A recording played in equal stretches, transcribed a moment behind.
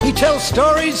He tells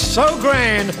stories so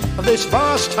grand of this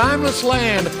vast, timeless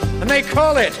land, and they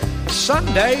call it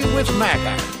Sunday with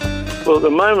Macca. Well, at the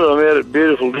moment I'm out at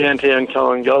beautiful downtown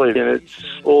Kulangully, and it's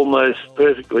almost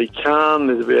perfectly calm.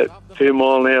 There's about 2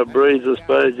 mile an hour breeze, I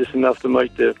suppose, just enough to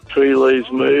make the tree leaves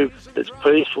move. It's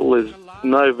peaceful. There's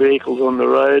no vehicles on the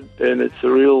road, and it's a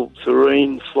real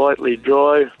serene, slightly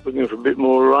dry, looking for a bit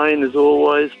more rain as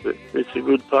always, but it's a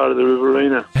good part of the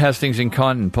Riverina. How's things in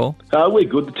Kyneton, Paul? We're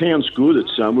good. The town's good.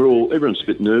 It's everyone's a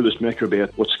bit nervous, Macca,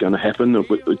 about what's going to happen.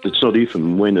 It's not if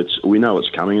and when. We know it's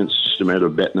coming. It's just a matter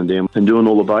of battening them down and doing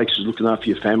all the bases, looking after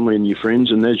your family and your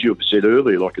friends. And as you said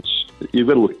earlier, you've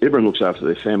got to look. Everyone looks after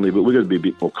their family, but we've got to be a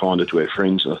bit more kinder to our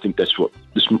friends. And I think that's what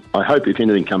I hope, if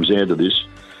anything comes out of this,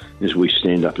 is we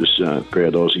stand up as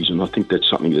proud Aussies, and I think that's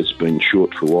something that's been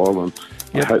short for a while, and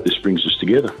I hope this brings us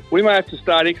together. We may have to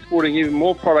start exporting even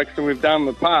more products than we've done in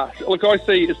the past. Look, I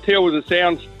see, as terrible as it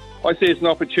sounds, I see it's an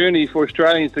opportunity for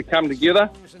Australians to come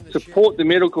together, support the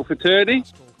medical fraternity,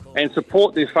 and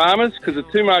support their farmers, because the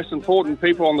two most important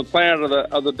people on the planet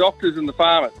are the doctors and the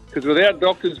farmers. Because without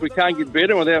doctors, we can't get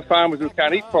better, and without farmers, we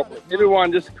can't eat properly.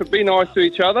 Everyone just could be nice to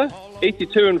each other, eat your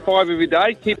 2 and 5 every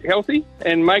day, keep healthy,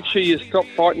 and make sure you stop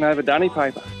fighting over dunny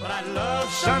paper. But I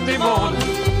love Sunday morning,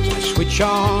 I switch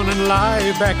on and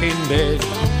lie back in bed.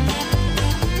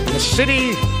 In the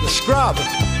city, the scrub,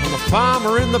 and the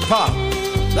farmer in the pub,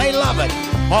 they love it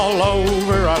all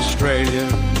over Australia.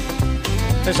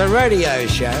 There's a radio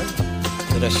show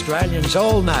that Australians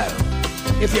all know.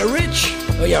 If you're rich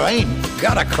or you ain't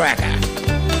got a cracker.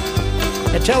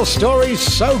 It tells stories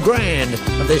so grand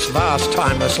of this vast,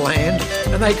 timeless land,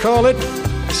 and they call it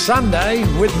Sunday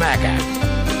with Macca.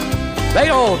 They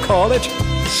all call it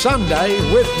Sunday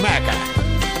with Macca.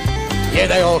 Yeah,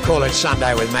 they all call it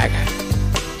Sunday with Macca.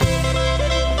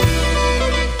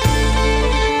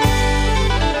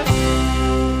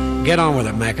 Get on with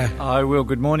it, Macca. I will.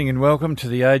 Good morning and welcome to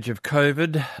the age of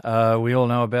COVID. We all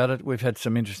know about it. We've had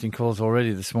some interesting calls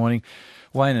already this morning.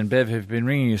 Wayne and Bev have been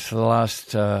ringing us for the last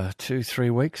 2-3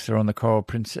 weeks. They're on the Coral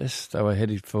Princess. They were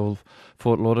headed for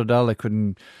Fort Lauderdale. They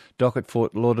couldn't dock at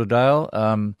Fort Lauderdale,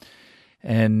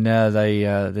 and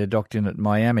they're docked in at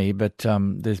Miami. But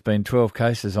there's been 12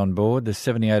 cases on board. There's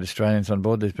 78 Australians on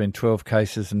board. There's been 12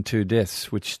 cases and 2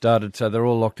 deaths, which started. So they're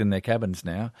all locked in their cabins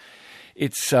now.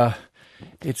 It's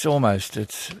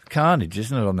carnage,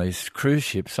 isn't it, on these cruise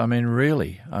ships? I mean,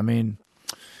 really. I mean,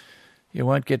 you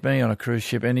won't get me on a cruise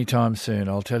ship anytime soon,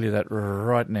 I'll tell you that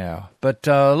right now. But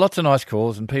lots of nice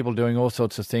calls and people doing all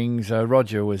sorts of things.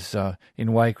 Roger was in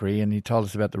Waikerie and he told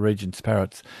us about the Regent's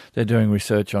parrots. They're doing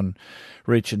research on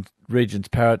Regent's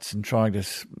parrots and trying to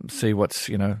see what's,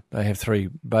 they have 3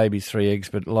 babies, 3 eggs,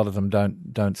 but a lot of them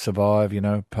don't survive,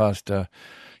 past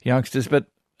youngsters. But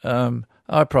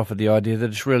I proffered the idea that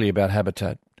it's really about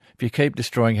habitat. If you keep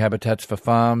destroying habitats for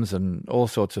farms and all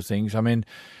sorts of things, I mean,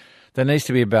 there needs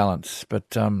to be a balance. But,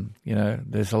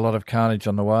 there's a lot of carnage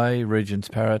on the way. Regent's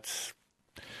parrots,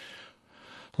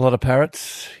 a lot of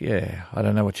parrots. Yeah, I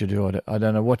don't know what you do. I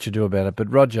don't know what you do about it. But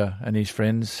Roger and his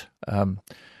friends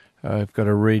have got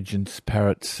a Regent's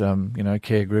parrots,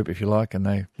 care group, if you like, and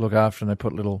they look after them. They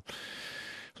put little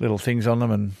things on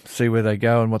them and see where they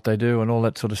go and what they do and all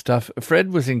that sort of stuff.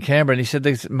 Fred was in Canberra and he said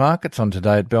there's markets on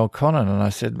today at Belconnen, and I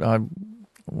said I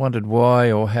wondered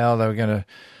why or how they were going to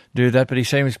do that, but he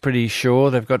seems pretty sure.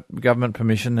 They've got government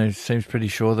permission. He seems pretty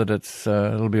sure that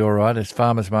it'll be all right. It's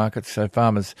farmers markets, so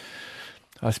farmers,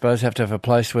 I suppose, have to have a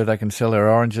place where they can sell their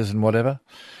oranges and whatever.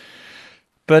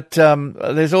 But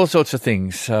there's all sorts of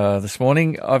things this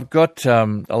morning. I've got a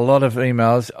lot of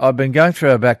emails. I've been going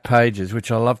through our back pages,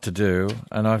 which I love to do,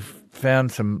 and I've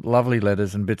found some lovely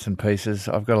letters and bits and pieces.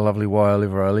 I've got a lovely Why I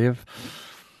Live Where I Live.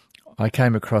 I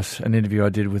came across an interview I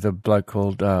did with a bloke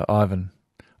called Ivan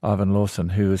Lawson,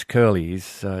 who was Curly,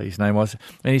 his name was,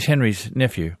 and he's Henry's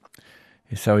nephew.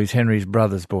 So he's Henry's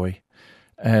brother's boy.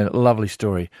 And a lovely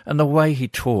story. And the way he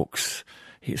talks...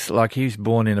 he was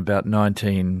born in about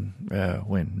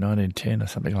 1910 or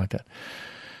something like that.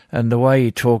 And the way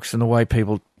he talks and the way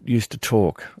people used to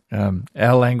talk,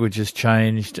 our language has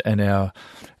changed and our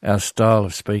style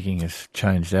of speaking has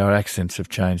changed. Our accents have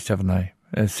changed, haven't they?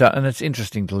 And it's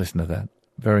interesting to listen to that.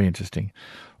 Very interesting.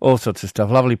 All sorts of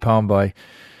stuff. Lovely poem by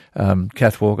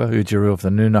Kath Walker, Oodgeroo of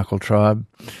the New Knuckle tribe.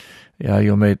 Yeah,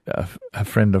 you'll meet a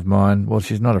friend of mine. Well,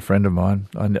 she's not a friend of mine.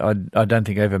 I don't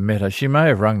think I ever met her. She may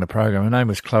have rung the program. Her name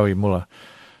was Chloe Muller.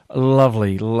 A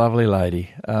lovely, lovely lady.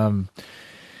 And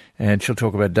she'll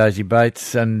talk about Daisy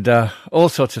Bates and all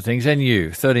sorts of things. And you,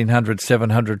 1300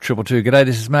 700 222. G'day,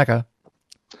 this is Macca.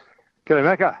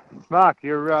 G'day, Macca. Mark,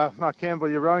 you're Mark Campbell,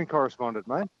 your rowing correspondent,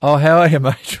 mate. Oh, how are you,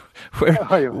 mate?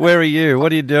 Where are you?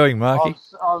 What are you doing, Marky?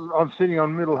 I'm sitting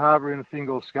on Middle Harbour in a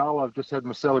single scull. I've just had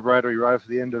my celebratory row for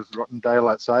the end of Rotten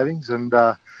Daylight Savings, and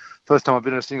first time I've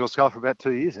been in a single scull for about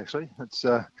 2 years, actually. It's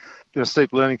been a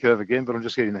steep learning curve again, but I'm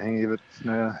just getting the hang of it.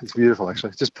 It's beautiful, actually.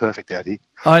 It's just perfect out here.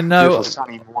 I know. Beautiful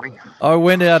sunny morning. I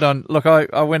went out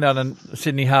on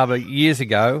Sydney Harbour years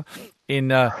ago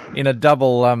in a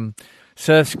double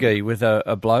surf ski with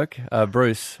a bloke,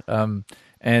 Bruce, and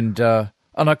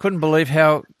I couldn't believe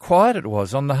how quiet it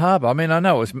was on the harbour. I mean, I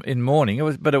know it was in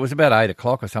morning, but it was about 8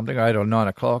 o'clock or something, 8 or 9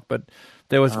 o'clock, but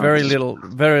there was very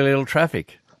little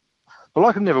traffic. Well,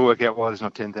 I can never work out why there's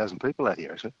not 10,000 people out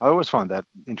here, actually. I always find that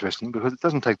interesting because it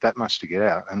doesn't take that much to get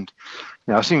out. And,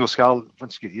 a single scull,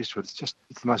 once you get used to it,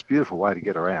 it's the most beautiful way to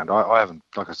get around. I haven't,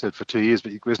 like I said, for 2 years,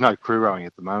 but there's no crew rowing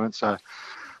at the moment, so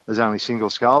there's only single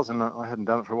sculls, and I hadn't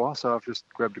done it for a while, so I've just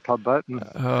grabbed a club boat and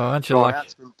aren't you like?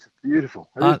 It's beautiful.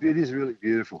 It is really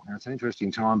beautiful. It's an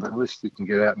interesting time, but at least you can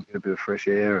get out and get a bit of fresh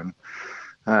air and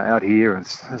out here, and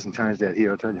it hasn't changed out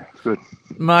here, I tell you. It's good.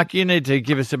 Mark, you need to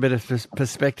give us a bit of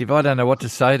perspective. I don't know what to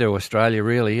say to Australia,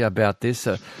 really, about this.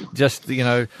 Just,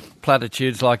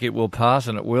 platitudes like it will pass,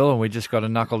 and it will, and we just got to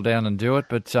knuckle down and do it.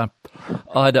 But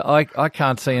I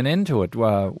can't see an end to it,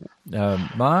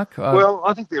 Mark. Well,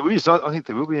 I think there is. I think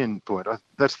there will be an end point.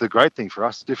 That's the great thing for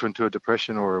us, different to a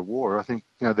depression or a war. I think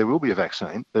there will be a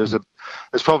vaccine. There's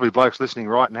probably blokes listening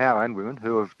right now, and women,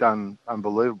 who have done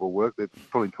unbelievable work. They're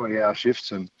pulling 20-hour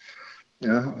shifts, and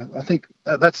I think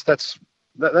that's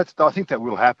I think that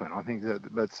will happen. I think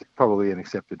that's probably an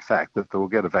accepted fact that they'll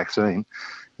get a vaccine.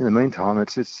 In the meantime,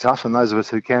 it's tough, and those of us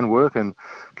who can work and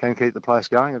can keep the place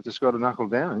going have just got to knuckle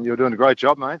down. You're doing a great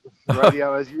job, mate.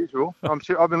 Radio as usual. I've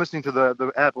been listening to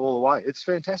the app all the way. It's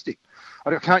fantastic.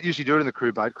 I can't usually do it in the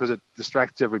crew boat because it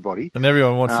distracts everybody. And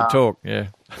everyone wants to talk, yeah.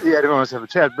 Yeah, everyone wants to have a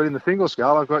chat. But in the single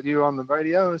scull, I've got you on the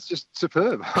radio, and it's just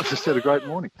superb. I've just had a great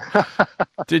morning.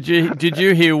 Did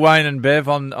you hear Wayne and Bev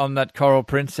on that Coral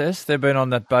Princess? They've been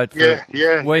on that boat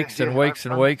for weeks and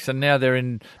weeks, and now they're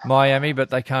in Miami,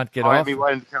 but they can't get off. Miami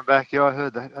waiting to come back. Yeah, I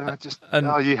heard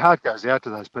that. Your heart goes out to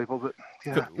those people. But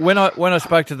when I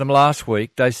spoke to them last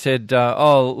week, they said,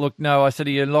 I said, are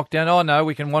you in lockdown? Oh, no,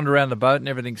 we can wander around the boat and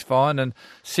everything's fine. And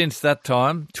since that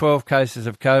time, 12 cases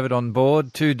of COVID on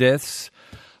board, 2 deaths.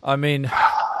 I mean,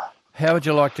 how would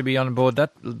you like to be on board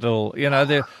that little?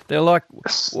 They're like,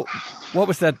 what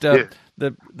was that?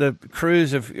 The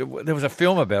cruise of, there was a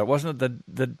film about it, wasn't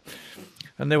it?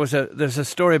 And there's a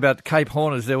story about Cape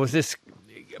Horn. There was this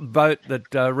boat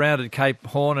that rounded Cape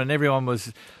Horn, and everyone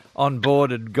was on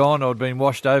board, had gone or had been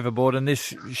washed overboard, and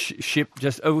this ship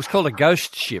it was called a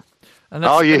ghost ship. And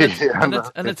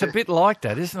it's a bit like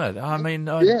that, isn't it? I mean,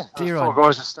 four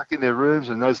guys are stuck in their rooms,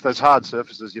 and those hard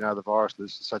surfaces, the virus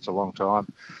lives for such a long time.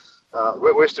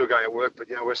 We're still going to work, but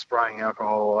we're spraying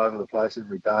alcohol all over the place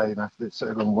every day. So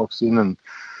everyone walks in, and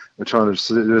we're trying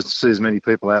to see as many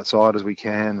people outside as we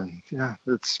can, and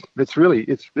it's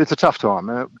a tough time,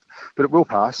 but it will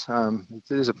pass.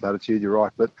 It is a platitude, you're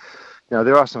right, but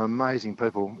there are some amazing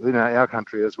people in our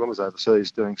country as well as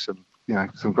overseas doing some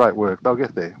great work. They'll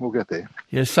get there. We'll get there.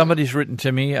 Yeah, somebody's written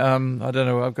to me. I don't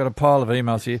know. I've got a pile of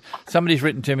emails here. Somebody's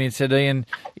written to me and said, Ian,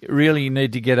 you really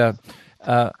need to get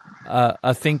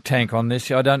a think tank on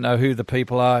this. I don't know who the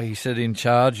people are, he said, in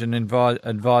charge and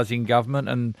advising government,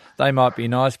 and they might be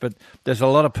nice, but there's a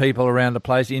lot of people around the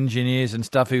place, engineers and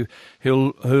stuff,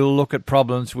 who'll look at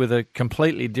problems with a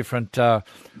completely different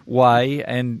way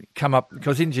and come up,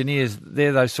 because engineers,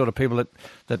 they're those sort of people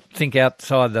that think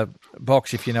outside the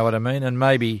box, if you know what I mean, and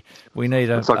maybe we need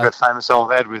It's like that famous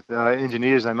old ad with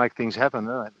engineers, they make things happen,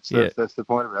 don't they? That's the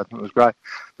point of it. It was great.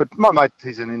 But my mate,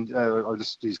 he's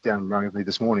down with me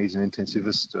this morning, he's an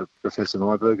intensivist, Professor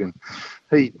Nyberg, and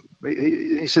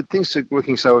he said things are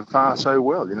working so far so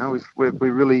well. We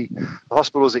really, the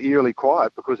hospitals are eerily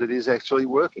quiet because it is actually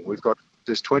working.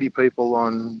 There's 20 people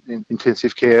in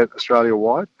intensive care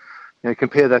Australia-wide.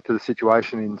 Compare that to the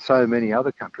situation in so many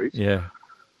other countries. Yeah.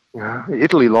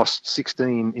 Italy lost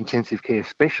 16 intensive care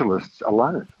specialists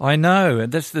alone. I know, and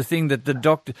that's the thing, that the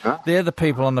doctor, they're the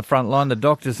people on the front line, the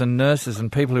doctors and nurses and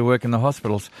people who work in the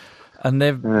hospitals, and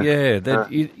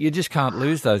you just can't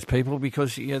lose those people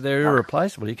because they're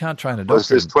irreplaceable. You can't train a doctor.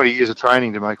 There's 20 years of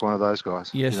training to make one of those guys.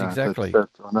 Yes, exactly. I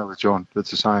know with John,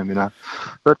 it's the same,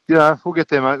 But we'll get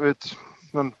there, mate.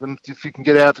 If you can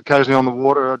get out occasionally on the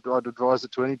water, I'd advise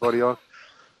it to anybody.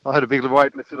 I had a big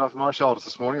weight lifted off my shoulders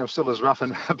this morning. I'm still as rough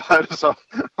in a boat as I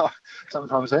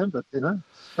sometimes am, but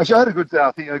Actually, I had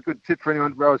a good tip for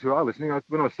anyone rowers who are listening.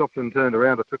 When I stopped and turned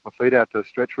around, I took my feet out to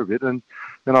stretch for a bit, and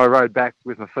then I rowed back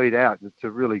with my feet out. It's a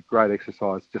really great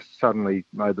exercise. Just suddenly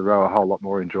made the row a whole lot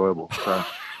more enjoyable. So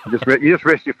You just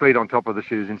rest your feet on top of the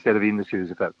shoes instead of in the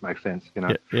shoes, if that makes sense.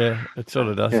 Yeah, it sort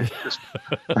of does. Yeah.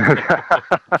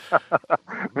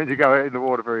 Means you go out in the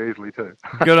water very easily too.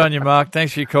 Good on you, Mark.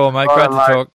 Thanks for your call, mate. All Great right,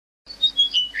 to mate. talk.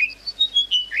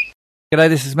 G'day,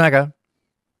 this is Macca.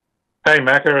 Hey,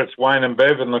 Macca, it's Wayne and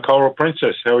Bev and the Coral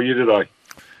Princess. How are you today?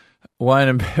 Wayne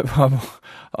and Bev,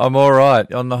 I'm all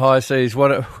right on the high seas.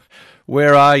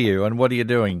 Where are you and what are you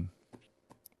doing?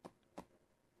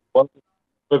 Well,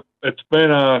 it's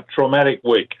been a traumatic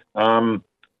week.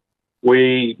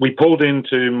 We pulled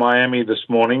into Miami this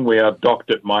morning. We are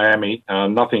docked at Miami.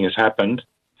 Nothing has happened.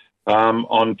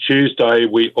 On Tuesday,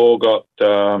 we all got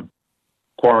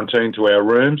quarantined to our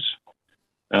rooms,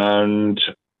 and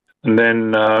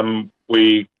then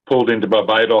we pulled into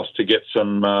Barbados to get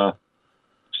some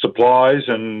supplies,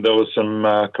 and there was some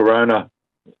corona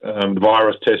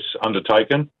virus tests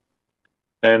undertaken.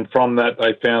 And from that,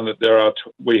 they found that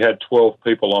we had 12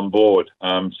 people on board.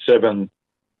 7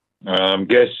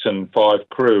 guests and 5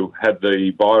 crew had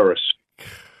the virus.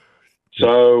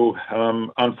 So,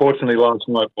 unfortunately,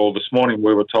 this morning,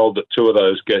 we were told that 2 of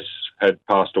those guests had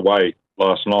passed away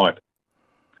last night.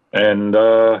 And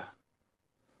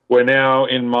we're now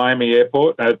in Miami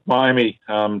Airport, at Miami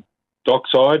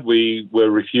dockside. We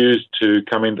were refused to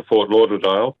come into Fort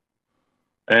Lauderdale.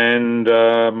 And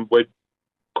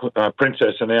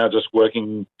Princess are now just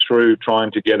working through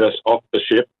trying to get us off the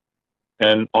ship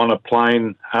and on a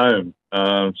plane home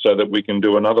so that we can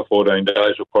do another 14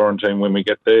 days of quarantine when we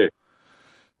get there.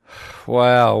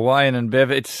 Wow, Wayne and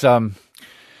Bev, it's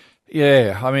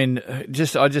yeah. I mean, I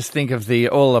just think of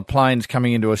all the planes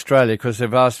coming into Australia because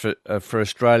they've asked for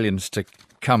Australians to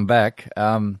come back.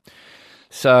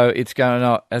 So it's going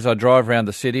on. As I drive around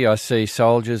the city, I see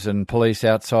soldiers and police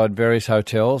outside various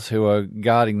hotels who are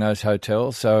guarding those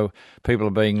hotels. So people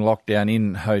are being locked down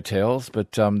in hotels,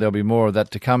 but there'll be more of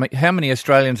that to come. How many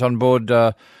Australians on board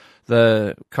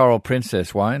the Coral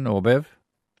Princess, Wayne or Bev?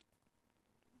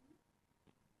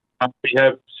 We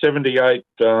have 78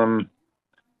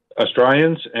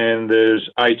 Australians and there's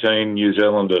 18 New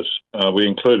Zealanders. We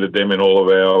included them in all of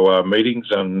our meetings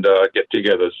and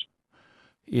get-togethers.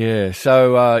 Yeah,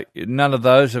 so none of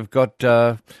those have got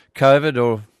COVID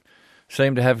or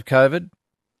seem to have COVID?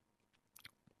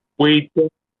 We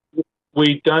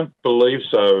don't believe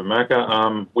so,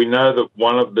 Macca. We know that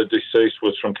one of the deceased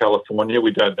was from California.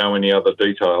 We don't know any other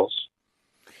details.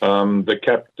 The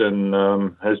captain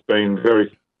has been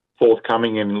very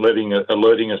forthcoming in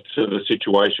alerting us to the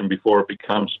situation before it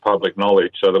becomes public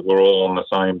knowledge so that we're all on the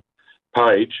same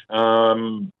page.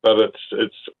 But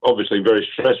it's obviously very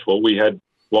stressful. We had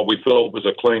what we felt was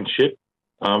a clean ship.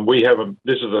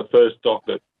 This is the first dock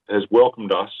that has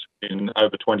welcomed us in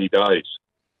over 20 days.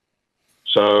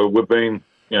 So we've been,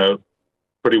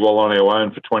 pretty well on our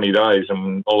own for 20 days,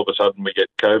 and all of a sudden we get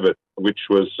COVID, which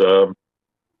was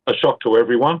a shock to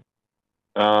everyone.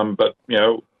 But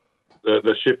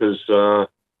the ship is we're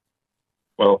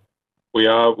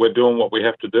doing what we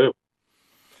have to do.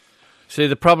 See,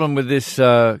 the problem with this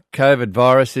COVID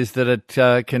virus is that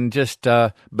it can just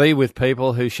be with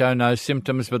people who show no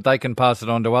symptoms, but they can pass it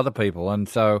on to other people. And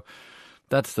so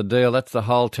that's the deal. That's the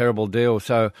whole terrible deal.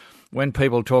 So when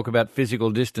people talk about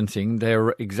physical distancing,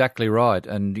 they're exactly right.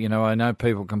 And, I know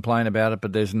people complain about it,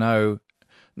 but there's no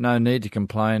need to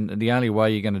complain. The only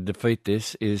way you're going to defeat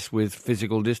this is with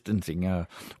physical distancing,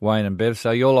 Wayne and Bev.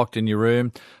 So you're locked in your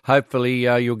room. Hopefully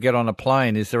you'll get on a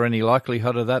plane. Is there any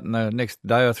likelihood of that in the next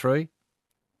day or 3?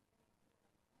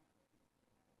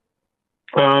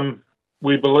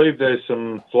 We believe there's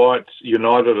some flights.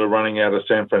 United are running out of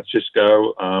San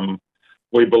Francisco.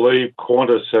 We believe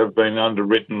Qantas have been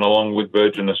underwritten along with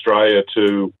Virgin Australia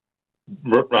to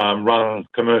run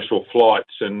commercial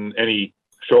flights, and any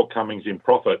shortcomings in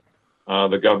profit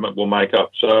the government will make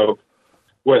up. So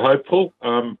we're hopeful.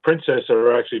 Princess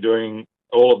are actually doing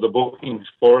all of the bookings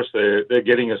for us. They're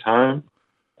getting us home.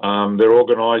 They're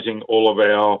organising all of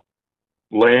our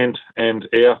land and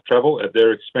air travel at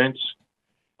their expense.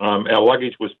 Our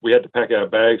luggage we had to pack our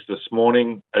bags this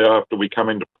morning after we come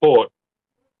into port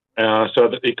so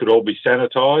that it could all be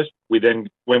sanitised.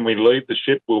 When we leave the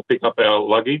ship, we'll pick up our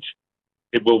luggage.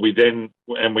 It will be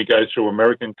and we go through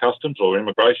American customs or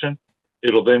immigration.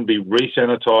 It'll then be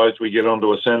re-sanitised. We get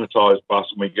onto a sanitised bus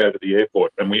and we go to the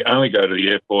airport. And we only go to the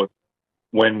airport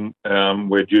when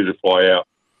we're due to fly out.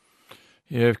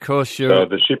 Yeah, of course. So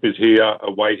the ship is here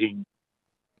awaiting.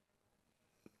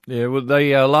 Yeah, well,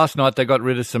 they last night they got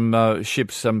rid of some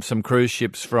ships, some cruise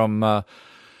ships from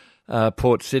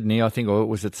Port Sydney, I think, or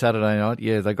was it Saturday night?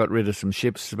 Yeah, they got rid of some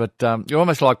ships, but you're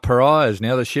almost like pariahs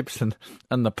now, the ships and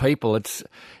the people. It's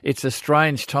a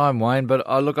strange time, Wayne, but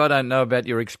I don't know about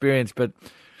your experience, but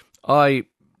I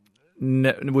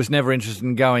was never interested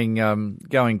in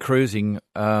going cruising,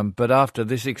 but after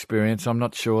this experience, I'm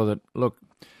not sure that. Look,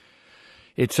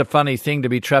 it's a funny thing to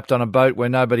be trapped on a boat where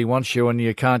nobody wants you and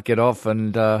you can't get off,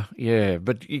 and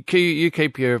but you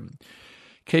keep your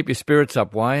spirits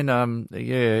up, Wayne.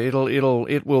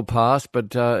 It will pass,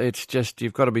 but it's just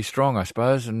you've got to be strong, I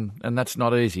suppose, and that's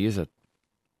not easy, is it?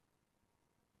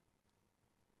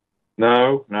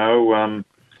 No.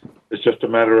 It's just a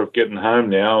matter of getting home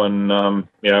now, and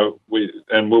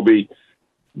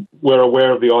we're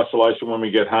aware of the isolation when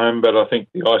we get home, but I think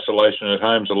the isolation at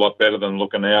home is a lot better than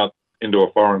looking out into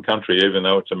a foreign country, even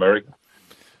though it's America.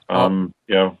 We're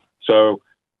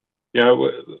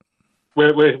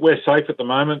safe at the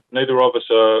moment. Neither of us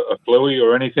are fluey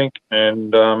or anything,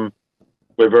 and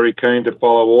we're very keen to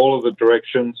follow all of the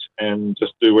directions and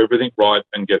just do everything right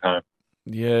and get home.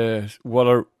 Yeah, what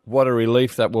a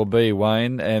relief that will be,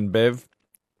 Wayne and Bev.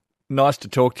 Nice to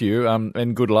talk to you,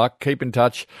 and good luck. Keep in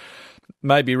touch.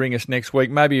 Maybe ring us next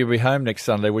week. Maybe you'll be home next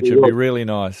Sunday, which would be really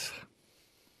nice.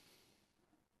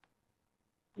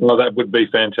 Well, that would be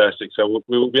fantastic. So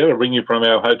we'll be able to ring you from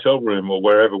our hotel room or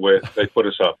wherever they put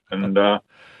us up. And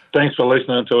thanks for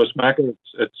listening to us, Mac.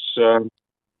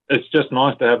 It's just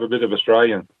nice to have a bit of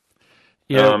Australian.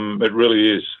 Yeah, it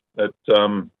really is.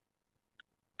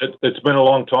 It's been a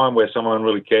long time where someone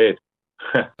really cared.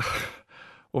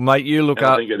 Well, mate, you look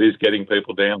up. I think it is getting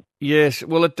people down. Yes,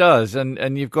 well, it does,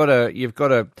 and you've got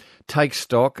to take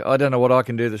stock. I don't know what I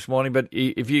can do this morning, but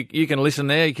if you can listen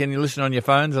there, can you listen on your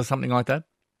phones or something like that?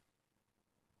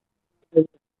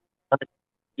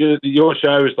 Your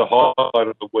show is the highlight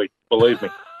of the week. Believe me,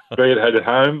 be it at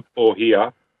home or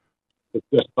here, it's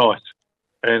just nice.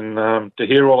 And to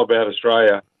hear all about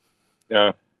Australia,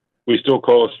 we still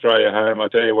call Australia home. I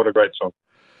tell you, what a great song.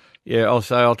 Yeah,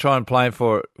 I'll try and play it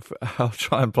for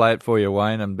you,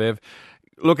 Wayne and Bev.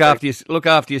 Look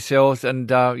after yourselves, and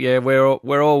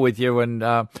we're all with you, and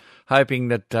hoping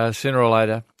that sooner or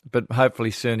later, but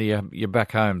hopefully sooner, you're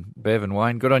back home, Bev and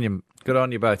Wayne. Good on you,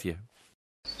 both of you.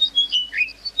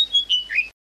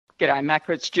 G'day, Mac.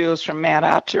 It's Jules from Mount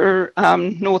Archer,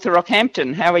 north of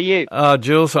Rockhampton. How are you?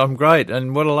 Jules, I'm great,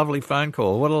 and what a lovely phone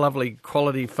call. What a lovely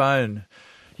quality phone.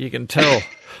 You can tell.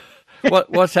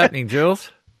 What's happening,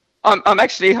 Jules? I'm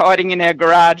actually hiding in our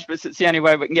garage because it's the only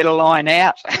way we can get a line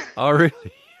out. Oh,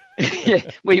 really? Yeah,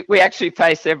 we actually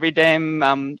face every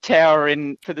damn tower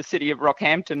for the city of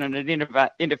Rockhampton, and it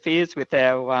interferes with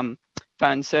our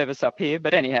phone service up here.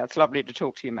 But anyhow, it's lovely to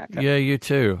talk to you, Mac. Yeah, you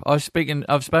too. I've spoken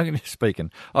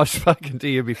to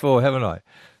you before, haven't I?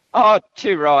 Oh,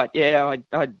 too right. Yeah,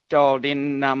 I dialed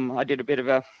in. I did a bit of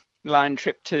a lone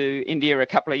trip to India a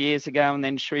couple of years ago, and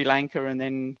then Sri Lanka, and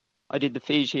then I did the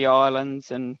Fiji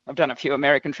Islands, and I've done a few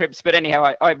American trips. But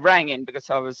anyhow, I rang in because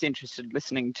I was interested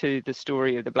listening to the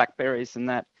story of the blackberries and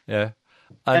that. Yeah.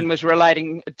 And was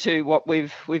relating to what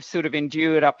we've sort of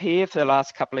endured up here for the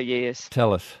last couple of years.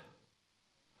 Tell us.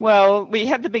 Well, we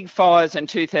had the big fires in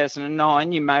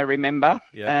 2009, you may remember.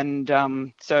 Yeah. And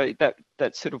so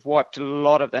that sort of wiped a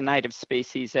lot of the native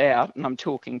species out, and I'm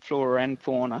talking flora and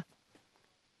fauna.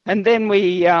 And then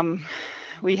we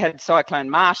had Cyclone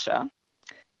Marsha.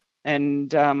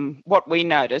 And what we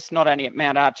noticed, not only at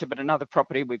Mount Archer, but another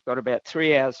property we've got about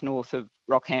 3 hours north of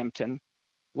Rockhampton,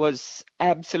 was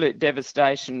absolute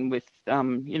devastation with,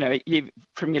 from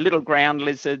your little ground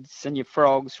lizards and your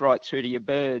frogs right through to your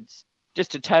birds.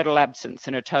 Just a total absence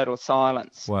and a total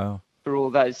silence. Wow. For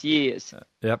all those years.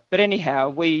 Yep. But anyhow,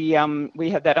 we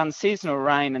had that unseasonal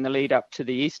rain in the lead up to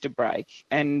the Easter break,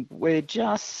 and we're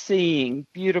just seeing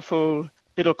beautiful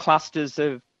little clusters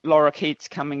of lorikeets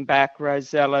coming back,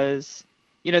 rosellas,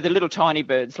 the little tiny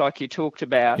birds like you talked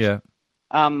about. Yeah.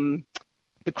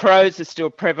 The crows are still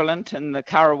prevalent, and the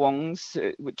currawongs,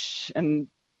 they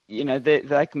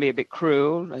can be a bit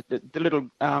cruel. The little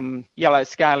yellow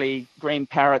scaly green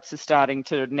parrots are starting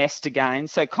to nest again.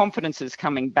 So confidence is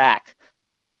coming back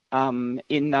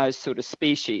in those sort of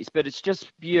species. But it's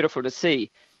just beautiful to see.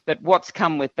 But what's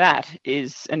come with that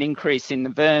is an increase in the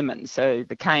vermin. So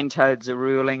the cane toads are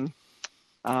ruling.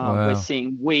 Wow. We're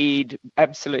seeing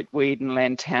absolute weed and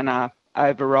lantana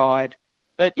override.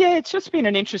 But yeah, it's just been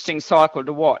an interesting cycle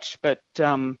to watch. But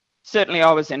certainly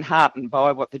I was enheartened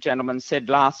by what the gentleman said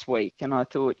last week. And I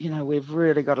thought, we've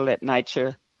really got to let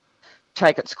nature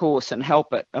take its course and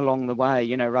help it along the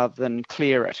way, rather than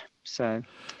clear it. So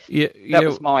that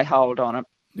was my hold on it.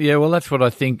 Yeah, well, that's what I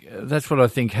think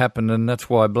happened, and that's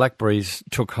why blackberries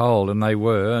took hold, and they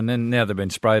were, and then now they've been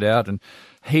sprayed out, and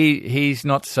he's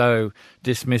not so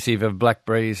dismissive of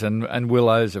blackberries and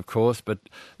willows, of course, but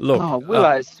look... Oh,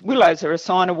 willows are a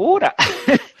sign of water.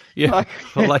 Yeah,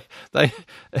 well,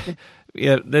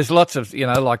 Yeah, there's lots of,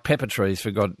 like pepper trees,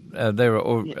 for God. They're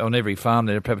on every farm,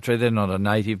 they're a pepper tree. They're not a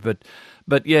native,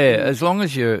 but yeah, as long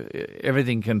as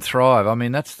everything can thrive. I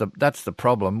mean, that's the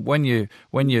problem. When you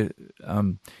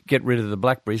get rid of the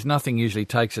blackberries, nothing usually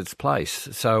takes its place.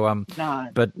 So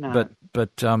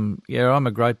But I'm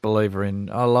a great believer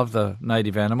I love the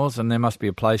native animals, and there must be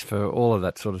a place for all of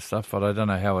that sort of stuff. But I don't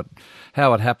know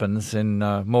how it happens in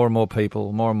more and more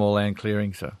people, more and more land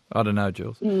clearing. So I don't know,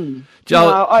 Jules.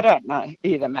 No, I don't know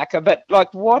either, Macca. But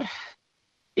like what,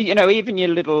 even your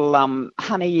little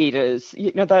honey eaters,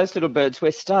 those little birds,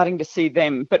 we're starting to see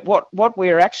them. But what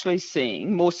we're actually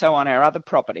seeing more so on our other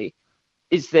property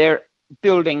is they're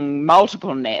building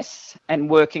multiple nests and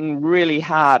working really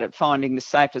hard at finding the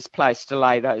safest place to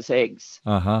lay those eggs.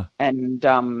 Uh-huh. And,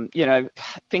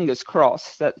 fingers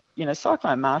crossed that,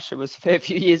 Cyclone Marsha was a fair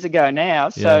few years ago now.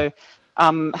 So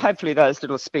hopefully those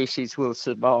little species will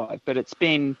survive. But it's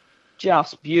been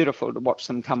just beautiful to watch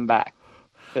them come back.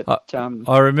 But,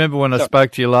 I remember when I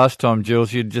spoke to you last time,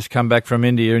 Jules, you'd just come back from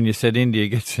India and you said India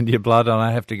gets into your blood and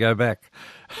I have to go back.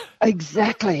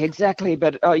 Exactly.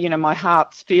 But, my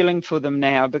heart's feeling for them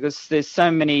now because there's so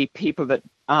many people that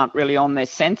aren't really on their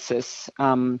census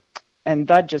and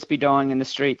they'd just be dying in the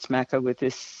streets, Macca, with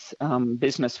this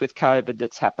business with COVID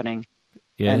that's happening.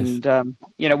 Yes. And,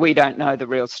 we don't know the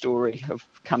real story of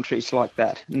countries like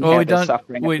that and how they're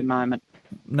suffering at the moment.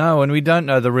 No, and we don't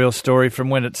know the real story from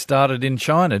when it started in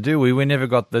China, do we? We never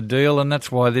got the deal, and that's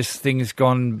why this thing's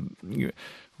gone,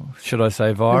 should I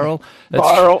say viral?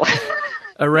 Viral.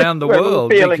 Around the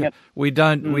world. Feeling it. We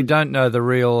don't know the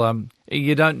real,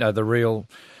 you don't know the real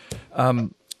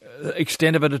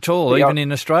extent of it at all, even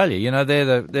in Australia.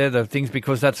 They're the things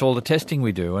because that's all the testing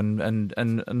we do, and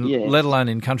yes. Let alone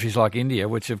in countries like India,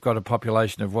 which have got a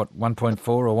population of 1.4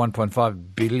 or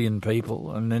 1.5 billion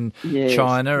people, and then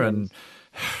China and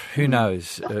who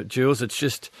knows, Jules. It's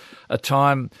just a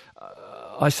time.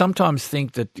 I sometimes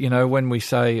think that when we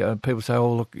say people say,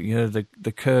 "Oh, look,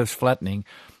 the curve's flattening."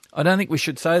 I don't think we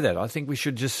should say that. I think we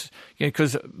should just,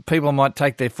 because people might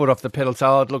take their foot off the pedal and say,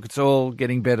 "Oh, look, it's all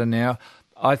getting better now."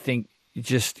 I think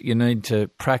you need to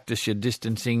practice your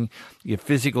distancing, your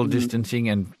physical distancing,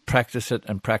 and practice it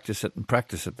and practice it and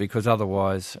practice it, because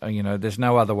otherwise, there's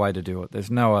no other way to do it.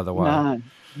 There's no other way.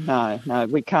 No,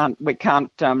 we can't.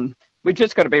 We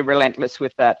just got to be relentless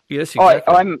with that. Yes,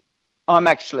 exactly. I'm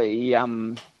actually, I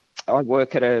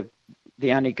work at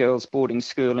the only girls' boarding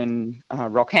school in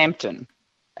Rockhampton,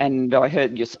 and I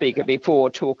heard your speaker before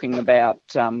talking about,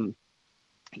 the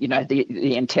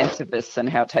intensivists and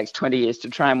how it takes 20 years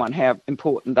to train one, how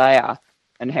important they are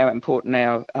and how important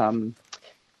our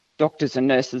doctors and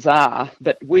nurses are.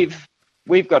 But we've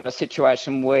got a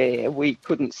situation where we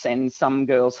couldn't send some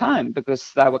girls home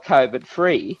because they were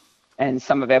COVID-free, and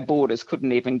some of our boarders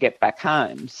couldn't even get back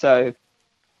home. So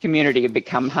community have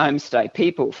become homestay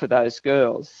people for those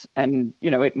girls. And,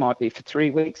 it might be for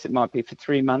 3 weeks, it might be for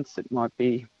 3 months, it might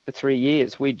be for 3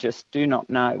 years. We just do not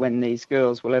know when these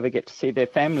girls will ever get to see their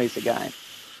families again.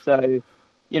 So,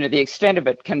 the extent of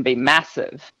it can be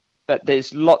massive, but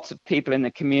there's lots of people in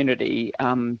the community,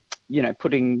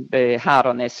 putting their heart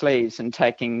on their sleeves and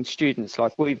taking students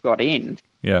like we've got in.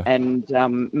 Yeah. And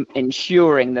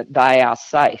ensuring that they are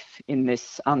safe in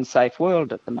this unsafe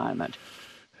world at the moment.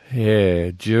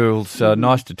 Yeah, Jules,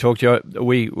 nice to talk to you.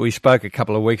 We spoke a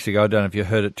couple of weeks ago, I don't know if you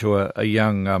heard it, to a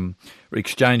young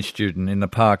exchange student in the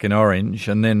park in Orange,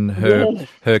 and then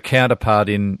her counterpart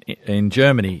in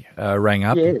Germany rang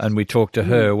up, and we talked to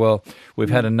her. Well, we've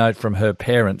had a note from her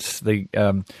parents, the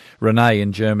Renee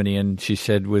in Germany, and she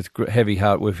said with heavy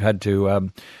heart we've had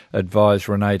to advise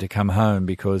Renee to come home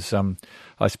because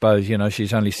I suppose,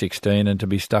 she's only 16, and to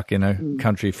be stuck in a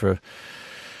country for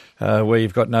where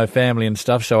you've got no family and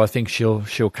stuff, so I think she'll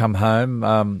come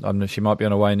home. She might be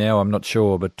on her way now, I'm not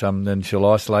sure, but then she'll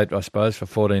isolate, I suppose, for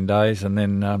 14 days and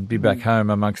then be back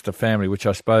home amongst the family, which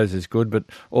I suppose is good. But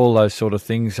all those sort of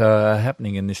things are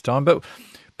happening in this time. But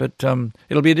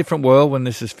it'll be a different world when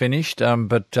this is finished.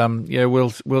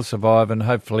 We'll survive and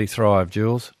hopefully thrive,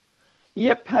 Jules.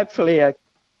 Yep, hopefully a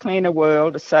cleaner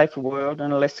world, a safer world,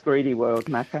 and a less greedy world,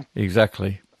 Macca.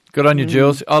 Exactly. Good on you,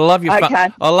 Jules. I love your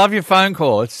I love your phone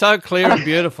call. It's so clear and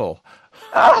beautiful.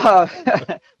 Oh,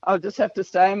 I'll just have to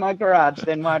stay in my garage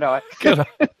then, won't I? Good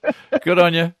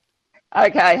on you.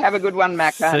 Okay, have a good one,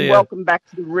 Macca, and welcome back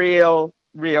to the real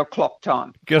clock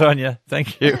time. Good on you.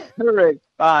 Thank you.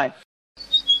 Bye.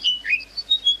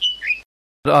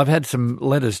 I've had some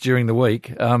letters during the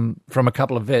week from a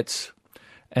couple of vets,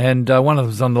 and one of them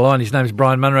was on the line. His name is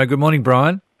Brian Munro. Good morning,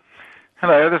 Brian.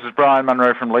 Hello, this is Brian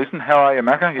Munro from Leeson. How are you,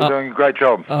 Macca? You're doing a great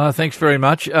job. Thanks very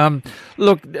much.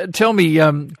 Look, tell me,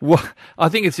 I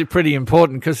think it's pretty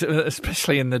important, because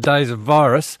especially in the days of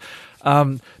virus,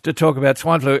 to talk about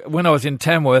swine flu. When I was in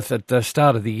Tamworth at the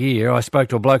start of the year, I spoke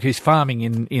to a bloke who's farming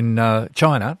in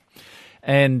China,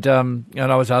 and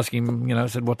I was asking him, I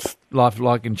said, what's life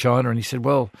like in China? And he said,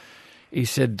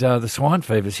 the swine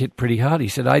fever's hit pretty hard. He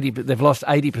said they've lost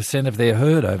 80% of their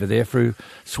herd over there through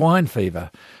swine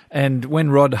fever. And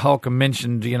when Rod Holcomb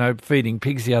mentioned, feeding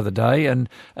pigs the other day, and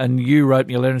you wrote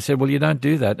me a letter and said, well, you don't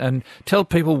do that. And tell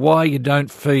people why you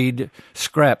don't feed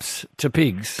scraps to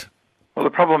pigs. Well, the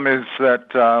problem is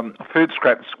that food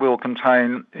scraps will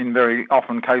contain, in very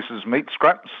often cases, meat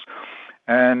scraps.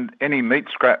 And any meat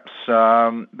scraps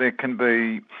that can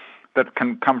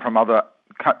come from other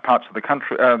parts of the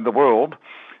country, the world,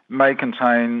 may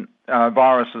contain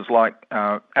viruses like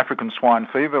African swine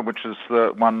fever, which is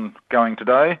the one going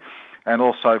today, and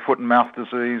also foot and mouth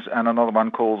disease, and another one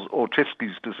called Ortiz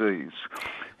disease.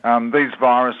 These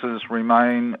viruses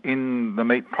remain in the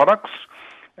meat products,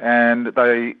 and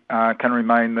they can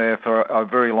remain there for a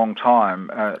very long time,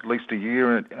 at least a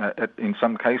year in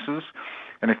some cases.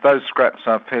 And if those scraps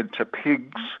are fed to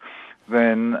pigs,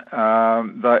 then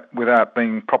without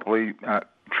being properly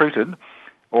treated,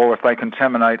 or if they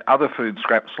contaminate other food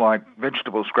scraps like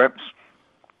vegetable scraps,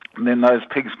 then those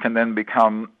pigs can then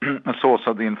become a source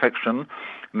of the infection,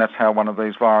 and that's how one of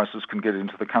these viruses can get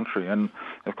into the country. And,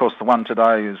 of course, the one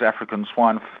today is African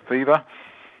swine fever.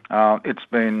 It's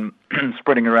been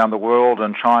spreading around the world,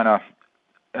 and China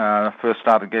first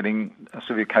started getting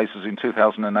severe cases in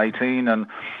 2018, and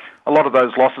a lot of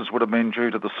those losses would have been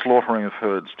due to the slaughtering of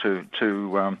herds to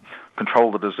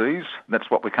control the disease. That's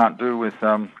what we can't do with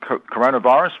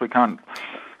coronavirus. We can't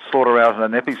slaughter out at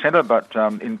an epicenter, but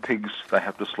in pigs they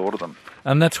have to slaughter them.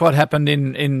 And that's what happened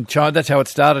in China. That's how it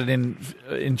started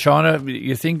in China.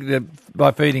 You think that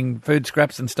by feeding food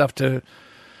scraps and stuff to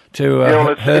herds somewhere?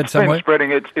 It's been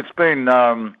spreading. It's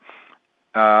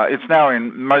now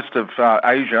in most of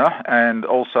Asia, and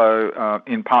also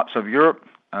in parts of Europe.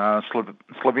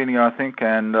 Slovenia, I think,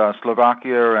 and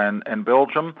Slovakia and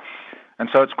Belgium. And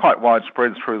so it's quite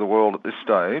widespread through the world at this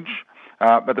stage.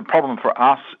 But the problem for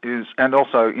us is, and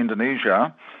also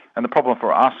Indonesia, and the problem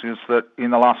for us is that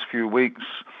in the last few weeks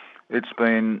it's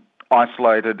been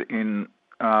isolated in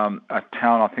a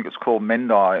town, I think it's called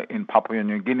Mendai in Papua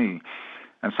New Guinea.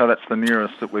 And so that's the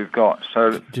nearest that we've got.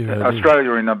 So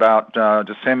Australia in about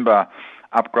December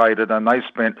upgraded, and they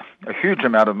spent a huge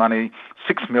amount of money,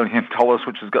 $6 million,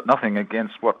 which has got nothing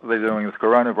against what they're doing with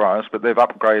coronavirus, but they've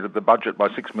upgraded the budget by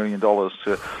 $6 million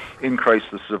to increase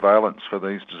the surveillance for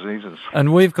these diseases.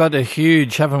 And we've got a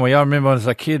huge, haven't we? I remember as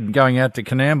a kid going out to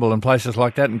Canamble and places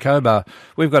like that in Cobar.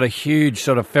 We've got a huge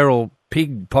sort of feral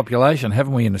pig population,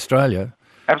 haven't we, in Australia?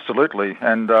 Absolutely,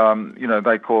 and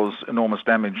they cause enormous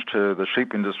damage to the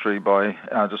sheep industry by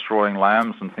destroying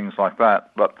lambs and things like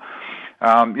that, but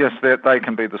yes, they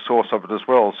can be the source of it as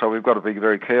well. So we've got to be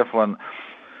very careful. And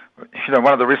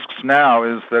one of the risks now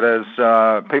is that as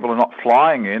people are not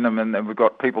flying in, and we've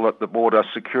got people at the border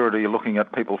security looking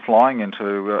at people flying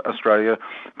into Australia,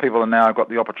 people have now got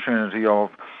the opportunity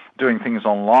of doing things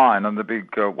online. And the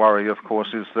big worry, of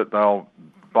course, is that they'll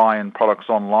buy in products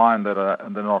online that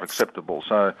they're not acceptable.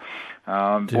 So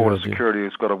border security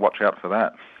has got to watch out for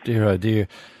that. Dear, oh dear.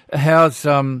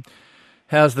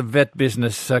 How's the vet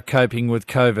business coping with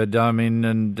COVID? I mean,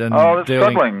 and it's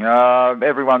struggling.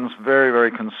 Everyone's very,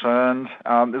 very concerned.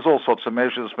 There's all sorts of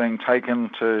measures being taken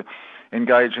to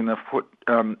engage in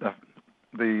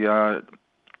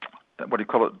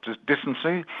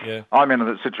distancing. Yeah. I'm in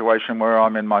a situation where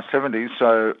I'm in my 70s,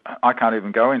 so I can't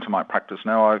even go into my practice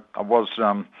now. I was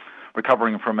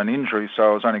recovering from an injury,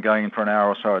 so I was only going in for an hour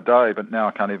or so a day, but now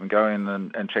I can't even go in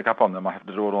and check up on them. I have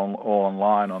to do it all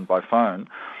online by phone.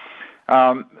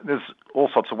 There's all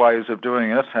sorts of ways of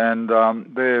doing it, and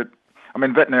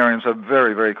veterinarians are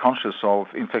very, very conscious of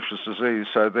infectious disease,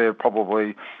 so they're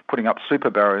probably putting up super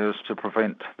barriers to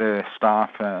prevent their staff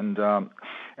and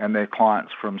their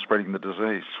clients from spreading the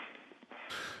disease.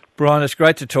 Brian, it's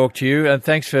great to talk to you, and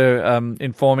thanks for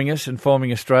informing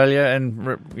Australia,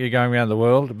 and you're going around the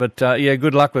world. But,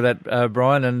 good luck with that,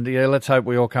 Brian, and let's hope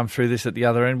we all come through this at the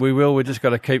other end. We will. We just got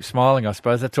to keep smiling, I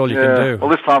suppose. That's all you can do. Well,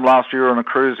 this time last year on a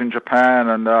cruise in Japan,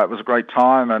 and it was a great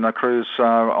time, and a cruise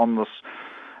on the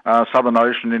Southern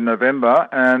Ocean in November,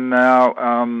 and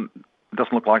now it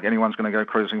doesn't look like anyone's going to go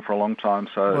cruising for a long time.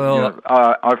 So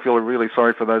I feel really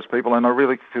sorry for those people, and I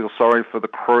really feel sorry for the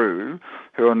crew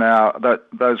who are now,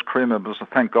 those crew members.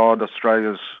 Thank God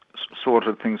Australia's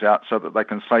sorted things out so that they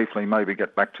can safely maybe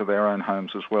get back to their own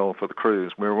homes as well for the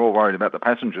cruise. We're all worried about the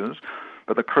passengers,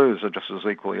 but the crews are just as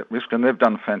equally at risk, and they've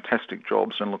done fantastic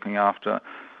jobs in looking after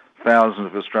thousands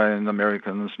of Australian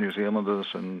Americans, New Zealanders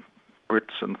and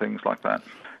Brits and things like that.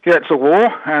 Yeah, it's a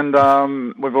war, and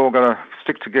we've all got to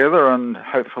stick together, and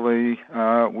hopefully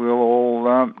we'll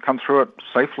all come through it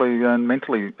safely and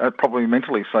mentally, probably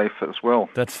mentally safe as well.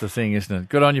 That's the thing, isn't it?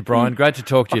 Good on you, Brian. Great to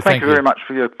talk to you. Thank you very much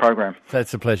for your program.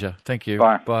 That's a pleasure. Thank you.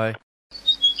 Bye. Bye.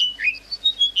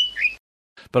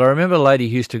 But I remember a lady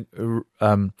who used to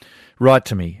write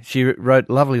to me. She wrote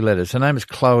lovely letters. Her name is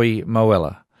Chloe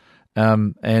Moella.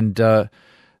 And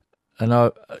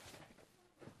I...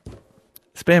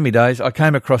 Spare me days, I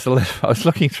came across a letter. I was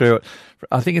looking through it.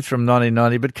 I think it's from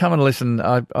 1990, but come and listen.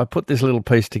 I put this little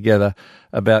piece together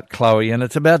about Chloe, and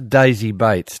it's about Daisy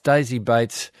Bates. Daisy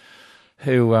Bates,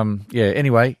 who,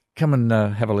 anyway, come and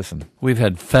have a listen. We've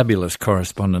had fabulous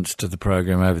correspondence to the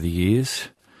program over the years.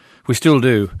 We still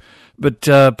do. But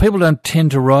people don't tend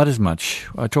to write as much.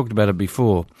 I talked about it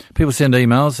before. People send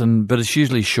emails, but it's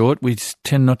usually short. We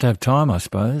tend not to have time, I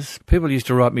suppose. People used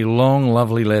to write me long,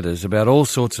 lovely letters about all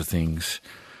sorts of things.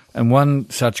 And one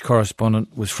such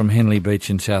correspondent was from Henley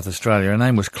Beach in South Australia. Her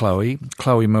name was Chloe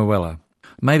Moella.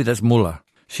 Maybe that's Muller.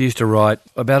 She used to write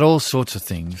about all sorts of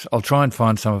things. I'll try and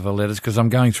find some of her letters because I'm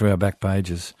going through our back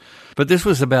pages. But this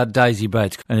was about Daisy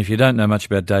Bates. And if you don't know much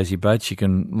about Daisy Bates, you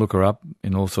can look her up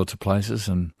in all sorts of places,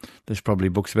 and there's probably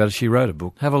books about her. She wrote a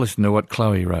book. Have a listen to what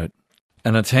Chloe wrote.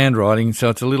 And it's handwriting, so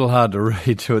it's a little hard to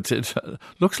read. It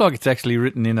looks like it's actually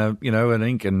written in an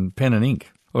ink and pen and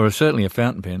ink, or certainly a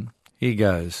fountain pen. Here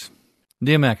goes.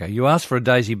 Dear Macca, you asked for a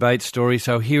Daisy Bates story,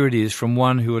 so here it is from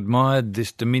one who admired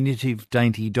this diminutive,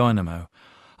 dainty dynamo.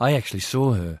 I actually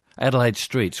saw her, Adelaide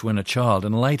streets, when a child,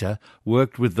 and later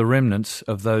worked with the remnants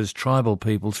of those tribal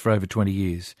peoples for over 20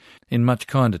 years, in much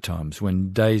kinder times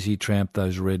when Daisy tramped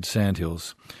those red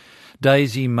sandhills.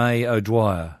 Daisy May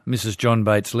O'Dwyer, Mrs. John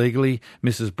Bates legally,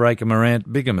 Mrs. Breaker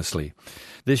Morant bigamously.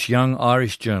 This young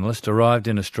Irish journalist arrived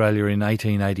in Australia in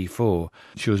 1884.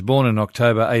 She was born in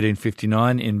October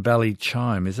 1859 in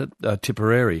Ballychime,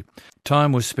 Tipperary.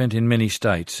 Time was spent in many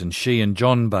states, and she and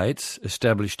John Bates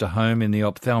established a home in the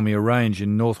Ophthalmia Range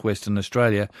in northwestern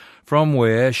Australia, from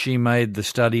where she made the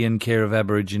study and care of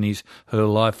Aborigines her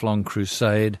lifelong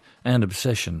crusade and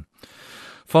obsession.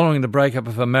 Following the breakup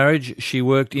of her marriage, she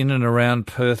worked in and around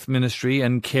Perth Ministry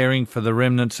and caring for the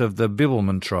remnants of the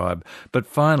Bibbulmun tribe, but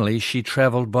finally she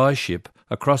travelled by ship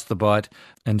across the Bight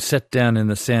and sat down in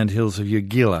the sandhills of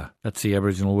Ugilla, that's the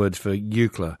Aboriginal words for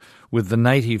Eucla, with the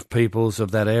native peoples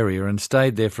of that area, and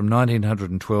stayed there from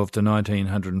 1912 to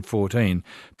 1914,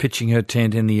 pitching her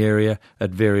tent in the area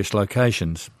at various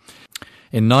locations.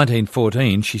 In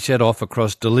 1914, she set off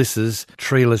across Delissa's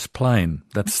treeless plain.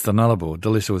 That's the Nullarbor.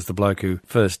 Delissa was the bloke who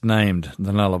first named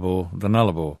the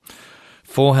Nullarbor.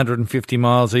 450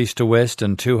 miles east to west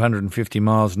and 250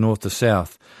 miles north to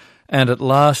south, and at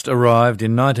last arrived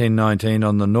in 1919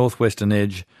 on the northwestern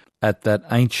edge at that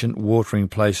ancient watering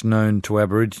place known to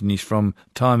Aborigines from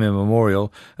time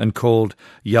immemorial and called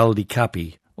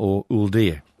Yuldikapi, or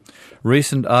Uldea.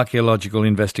 Recent archaeological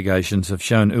investigations have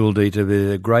shown Uldea to be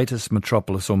the greatest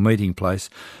metropolis or meeting place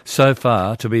so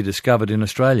far to be discovered in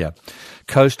Australia.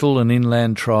 Coastal and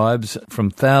inland tribes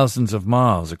from thousands of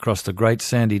miles across the Great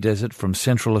Sandy Desert from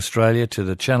Central Australia to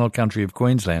the Channel Country of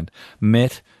Queensland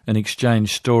met and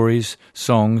exchanged stories,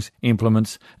 songs,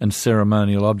 implements and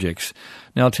ceremonial objects.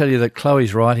 Now I'll tell you that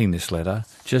Chloe's writing this letter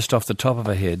just off the top of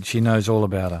her head. She knows all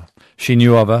about her. She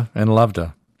knew of her and loved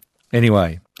her.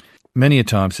 Anyway, many a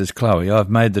time, says Chloe, I've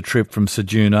made the trip from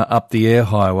Ceduna up the air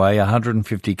highway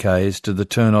 150 k's to the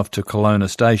turn-off to Kelowna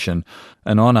station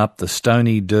and on up the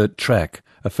stony dirt track,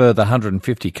 a further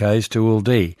 150 k's to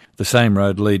Uldea. The same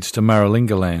road leads to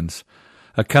Maralinga lands,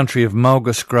 a country of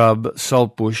mulga scrub,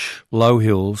 saltbush, low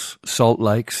hills, salt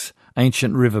lakes,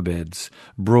 ancient riverbeds,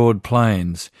 broad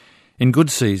plains. In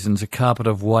good seasons, a carpet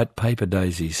of white paper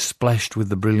daisies splashed with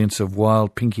the brilliance of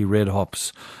wild pinky red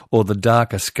hops, or the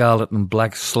darker scarlet and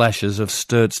black slashes of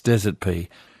Sturt's desert pea.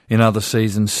 In other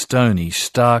seasons, stony,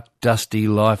 stark, dusty,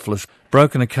 lifeless,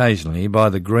 broken occasionally by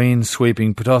the green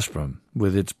sweeping Pittosporum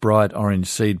with its bright orange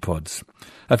seed pods.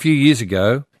 A few years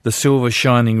ago, the silver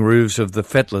shining roofs of the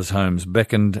Fettlers' homes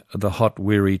beckoned the hot,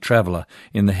 weary traveller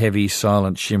in the heavy,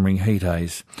 silent, shimmering heat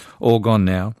haze. All gone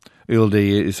now.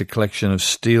 Uldea is a collection of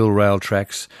steel rail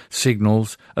tracks,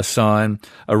 signals, a sign,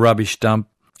 a rubbish dump,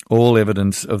 all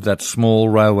evidence of that small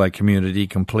railway community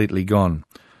completely gone.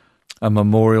 A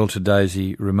memorial to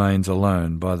Daisy remains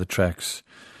alone by the tracks.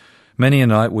 Many a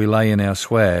night we lay in our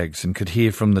swags and could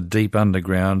hear from the deep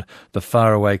underground the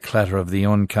faraway clatter of the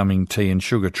oncoming tea and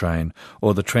sugar train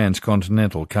or the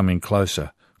transcontinental coming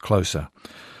closer, closer.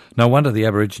 No wonder the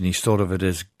Aborigines thought of it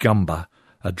as gumba,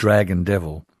 a dragon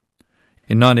devil.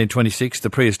 In 1926, the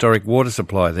prehistoric water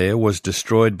supply there was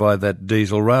destroyed by that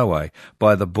diesel railway,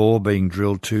 by the bore being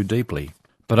drilled too deeply.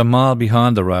 But a mile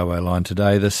behind the railway line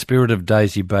today, the spirit of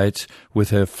Daisy Bates,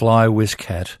 with her fly-whisk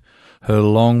hat, her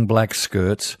long black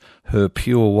skirts, her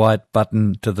pure white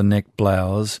button-to-the-neck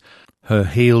blouse, her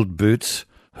heeled boots,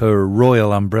 her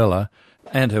royal umbrella,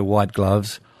 and her white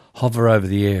gloves, hover over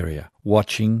the area,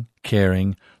 watching,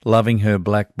 caring, loving her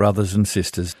black brothers and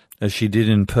sisters, as she did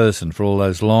in person for all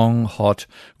those long, hot,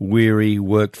 weary,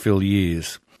 work-filled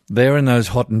years. There in those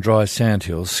hot and dry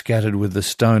sandhills, scattered with the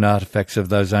stone artefacts of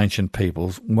those ancient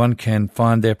peoples, one can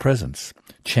find their presence,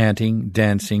 chanting,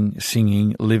 dancing,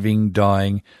 singing, living,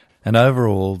 dying, and over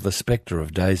all the spectre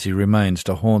of Daisy remains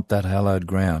to haunt that hallowed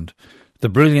ground. The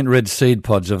brilliant red seed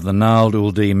pods of the gnarled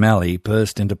Uldee mallee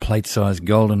burst into plate-sized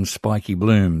golden spiky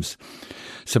blooms.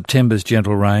 September's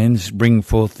gentle rains bring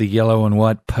forth the yellow and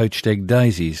white poached egg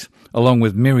daisies, along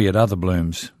with myriad other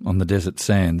blooms on the desert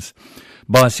sands.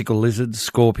 Bicycle lizards,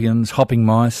 scorpions, hopping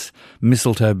mice,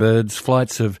 mistletoe birds,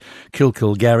 flights of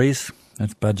kilkilgarries,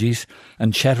 that's budgies,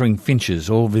 and chattering finches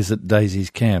all visit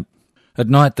Daisy's camp. At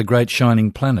night the great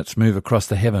shining planets move across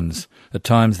the heavens. At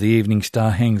times the evening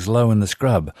star hangs low in the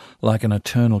scrub, like an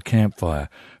eternal campfire,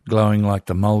 glowing like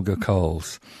the mulga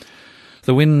coals.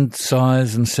 The wind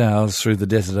sighs and sours through the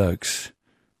desert oaks.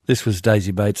 This was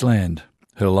Daisy Bates' land,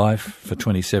 her life for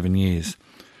 27 years.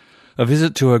 A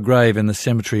visit to her grave in the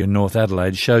cemetery in North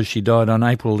Adelaide shows she died on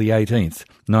April the 18th,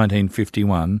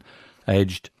 1951,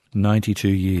 aged 92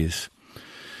 years.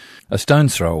 A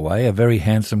stone's throw away, a very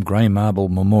handsome grey marble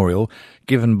memorial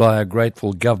given by a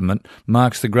grateful government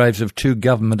marks the graves of two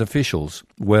government officials,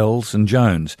 Wells and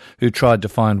Jones, who tried to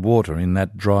find water in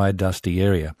that dry, dusty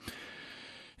area.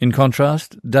 In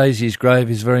contrast, Daisy's grave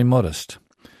is very modest.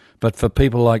 But for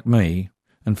people like me,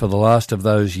 and for the last of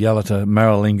those Yalata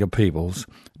Maralinga peoples,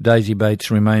 Daisy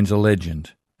Bates remains a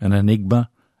legend, an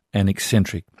enigma, an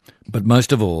eccentric, but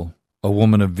most of all, a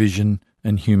woman of vision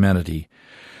and humanity.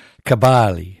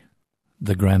 Kabali,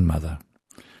 the grandmother.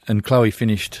 And Chloe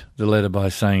finished the letter by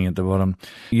saying at the bottom,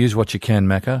 use what you can,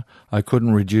 Macca. I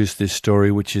couldn't reduce this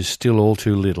story, which is still all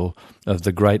too little, of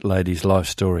the great lady's life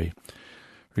story.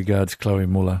 Regards, Chloe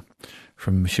Muller.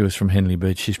 She was from Henley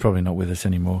Beach. She's probably not with us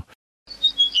anymore.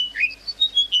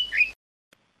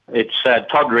 It's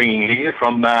Todd ringing here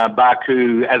from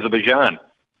Baku, Azerbaijan.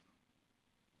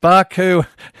 Baku,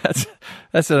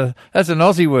 that's an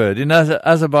Aussie word in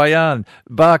Azerbaijan.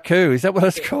 Baku, is that what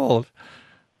it's called?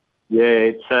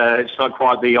 Yeah, it's not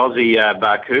quite the Aussie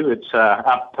Baku. It's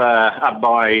up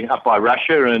by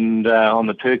Russia and on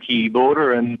the Turkey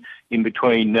border and in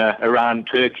between Iran,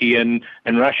 Turkey and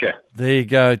Russia. There you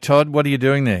go, Todd. What are you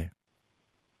doing there?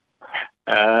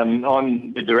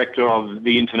 I'm the director of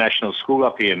the international school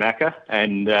up here, Macca,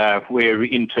 and we're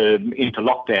into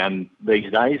lockdown these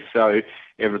days, so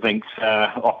everything's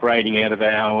operating out of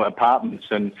our apartments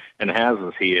and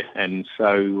houses here, and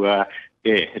so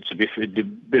it's a bit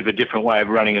of a different way of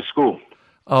running a school.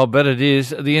 Oh, but it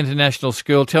is the international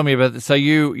school. Tell me about it. So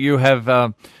you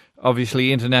have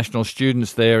obviously international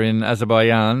students there in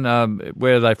Azerbaijan.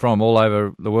 Where are they from? All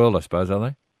over the world, I suppose, are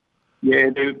they?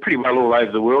 Yeah, they're pretty well all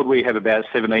over the world. We have about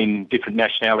 17 different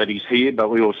nationalities here,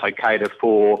 but we also cater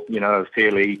for,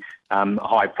 fairly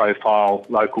high-profile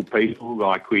local people.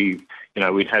 Like we've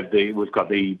got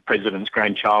the president's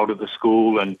grandchild of the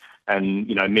school and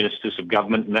ministers of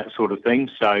government and that sort of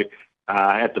thing. So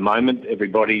at the moment,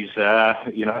 everybody's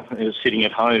sitting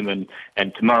at home,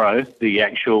 and tomorrow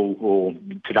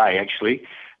today actually,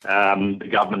 the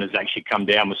government has actually come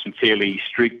down with some fairly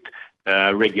strict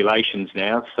regulations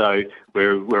now, so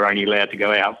we're only allowed to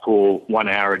go out for 1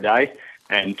 hour a day,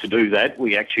 and to do that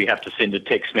we actually have to send a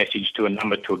text message to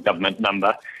a government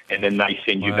number, and then they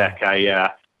send you back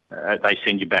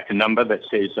a number that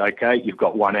says, okay, you've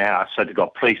got 1 hour. So they've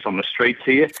got police on the streets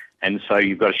here, and so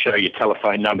you've got to show your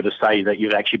telephone number to say that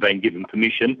you've actually been given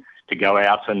permission to go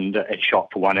out and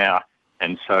shop for 1 hour,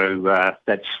 and so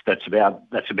that's about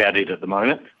it at the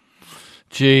moment.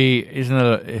 Gee, isn't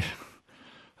it?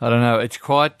 I don't know. It's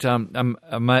quite. I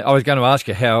was going to ask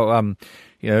you how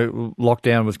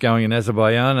lockdown was going in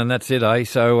Azerbaijan, and that's it, eh?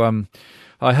 So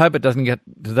I hope it doesn't get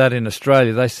to that in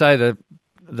Australia. They say that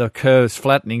the curve's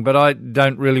flattening, but I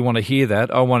don't really want to hear that.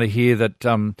 I want to hear that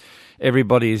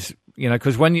everybody's,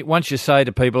 because once you say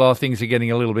to people, oh, things are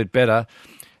getting a little bit better,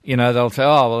 they'll say,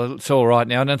 oh, well, it's all right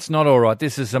now, and it's not all right.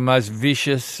 This is the most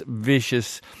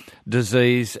vicious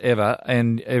disease ever,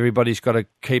 and everybody's got to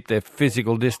keep their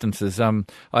physical distances.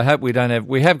 I hope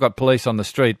we have got police on the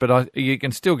street, but you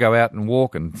can still go out and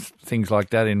walk and things like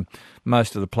that in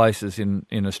most of the places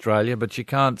in Australia, but you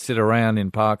can't sit around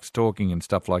in parks talking and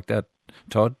stuff like that,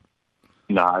 Todd.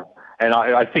 No. And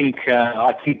I think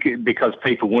because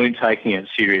people weren't taking it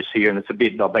serious here, and it's a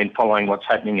bit, I've been following what's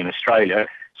happening in Australia.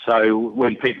 So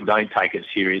when people don't take it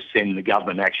serious, then the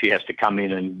government actually has to come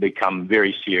in and become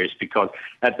very serious, because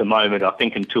at the moment, I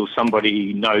think until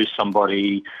somebody knows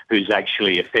somebody who's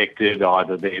actually affected,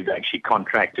 either they've actually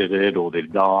contracted it or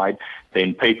they've died,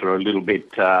 then people are a little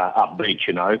bit upbeat,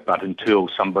 you know, but until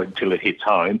it hits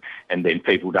home, and then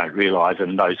people don't realise,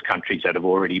 and those countries that have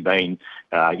already been,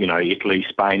 Italy,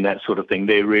 Spain, that sort of thing,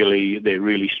 they're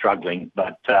really struggling.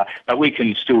 But we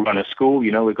can still run a school.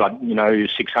 You know, we've got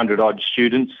 600 odd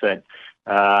students that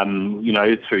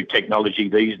through technology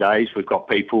these days, we've got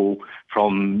people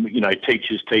from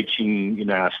teachers teaching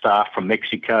our staff from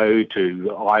Mexico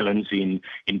to islands in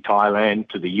Thailand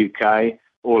to the UK,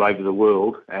 all over the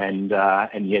world, and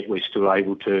yet we're still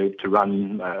able to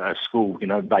run a school.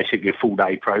 Basically a full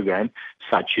day program,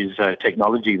 such as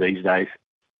technology these days.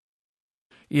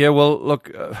 Yeah, well,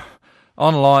 look,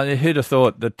 online, who'd have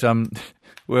thought that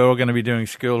we're all going to be doing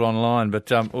school online? But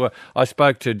I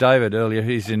spoke to David earlier.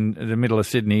 He's in the middle of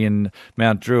Sydney in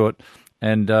Mount Druitt,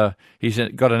 and he's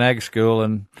got an ag school,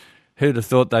 and who'd have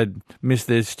thought they'd miss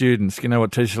their students? You know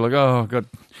what teachers are like,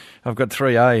 I've got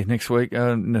 3A next week,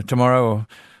 tomorrow, or,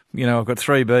 I've got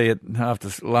 3B after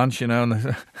lunch,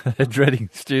 and they're dreading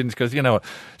students because,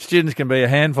 students can be a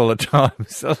handful at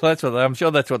times. So I'm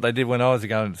sure that's what they did when I was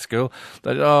going to school.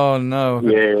 Oh, no.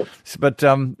 Yeah. But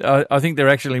I think they're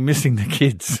actually missing the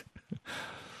kids.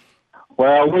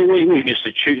 Well, we miss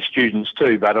the students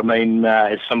too, but I mean,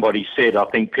 as somebody said, I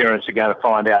think parents are going to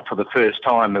find out for the first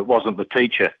time it wasn't the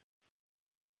teacher.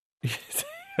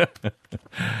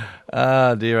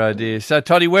 Ah, dear, oh dear. So,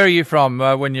 Toddy, where are you from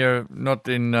when you're not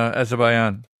in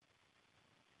Azerbaijan?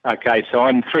 Okay, so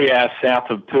I'm 3 hours south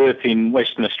of Perth in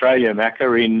Western Australia,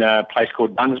 Macca, in a place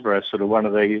called Dunsborough, sort of one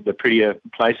of the prettier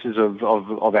places of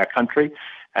our country.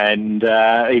 And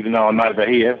even though I'm over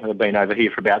here, I've been over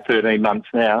here for about 13 months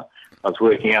now, I was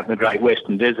working out in the Great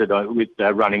Western Desert with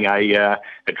running a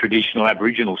traditional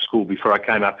Aboriginal school before I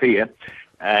came up here.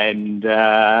 And,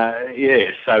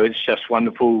 so it's just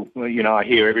wonderful. I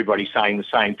hear everybody saying the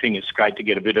same thing. It's great to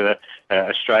get a bit of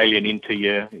Australian into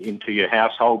your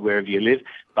household wherever you live,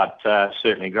 but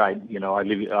certainly great.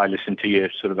 I listen to you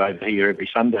sort of over here every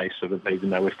Sunday, sort of, even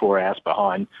though we're 4 hours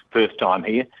behind Perth time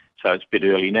here. So it's a bit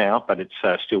early now, but it's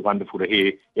still wonderful to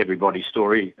hear everybody's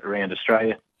story around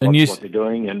Australia, what they're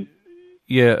doing. And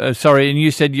sorry, and you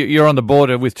said you're on the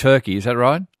border with Turkey, is that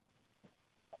right?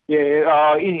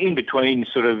 Yeah, in between,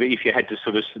 sort of, if you had to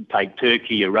sort of take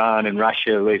Turkey, Iran and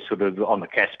Russia, we're sort of on the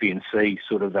Caspian Sea,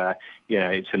 sort of,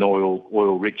 it's an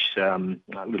oil-rich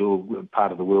little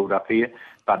part of the world up here,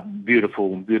 but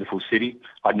beautiful, beautiful city.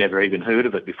 I'd never even heard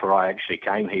of it before I actually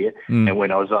came here. And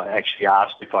when I was actually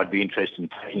asked if I'd be interested in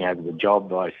taking over the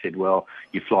job, I said, well,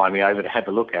 you fly me over to have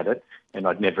a look at it. And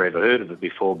I'd never ever heard of it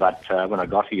before, but when I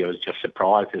got here, I was just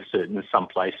surprised. There's some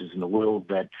places in the world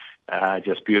that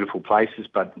just beautiful places,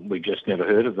 but we just never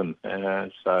heard of them.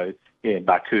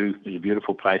 Baku is a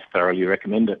beautiful place. Thoroughly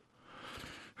recommend it.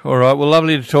 All right. Well,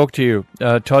 lovely to talk to you,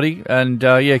 Toddy. And,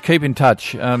 keep in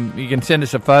touch. You can send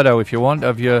us a photo if you want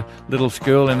of your little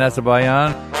school in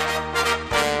Azerbaijan.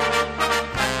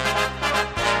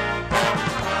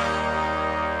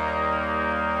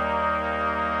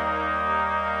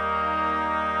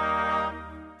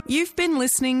 You've been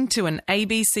listening to an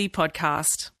ABC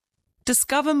podcast.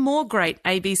 Discover more great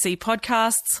ABC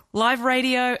podcasts, live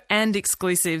radio and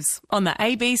exclusives on the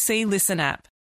ABC Listen app.